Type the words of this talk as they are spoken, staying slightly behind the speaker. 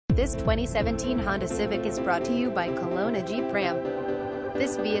This 2017 Honda Civic is brought to you by Kelowna Jeep Ram.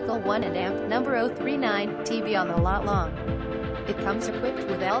 This vehicle won an AMP number 039 TB on the lot long. It comes equipped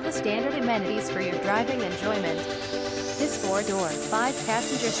with all the standard amenities for your driving enjoyment. This 4-door,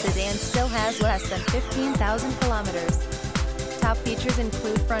 5-passenger sedan still has less than 15,000 kilometers. Top features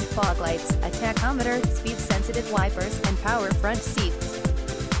include front fog lights, a tachometer, speed-sensitive wipers, and power front seats.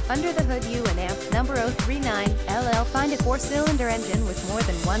 Under the hood you an AMP number 039 LL find a 4-cylinder engine with more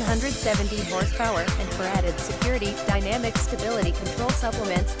than 170 horsepower, and for added security, dynamic stability control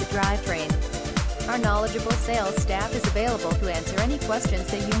supplements the drivetrain. Our knowledgeable sales staff is available to answer any questions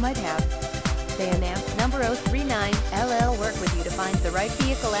that you might have. They an AMP number 039 LL work with you to find the right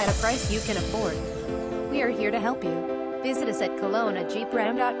vehicle at a price you can afford. We are here to help you. Visit us at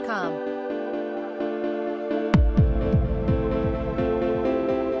KelownaJeepRam.com.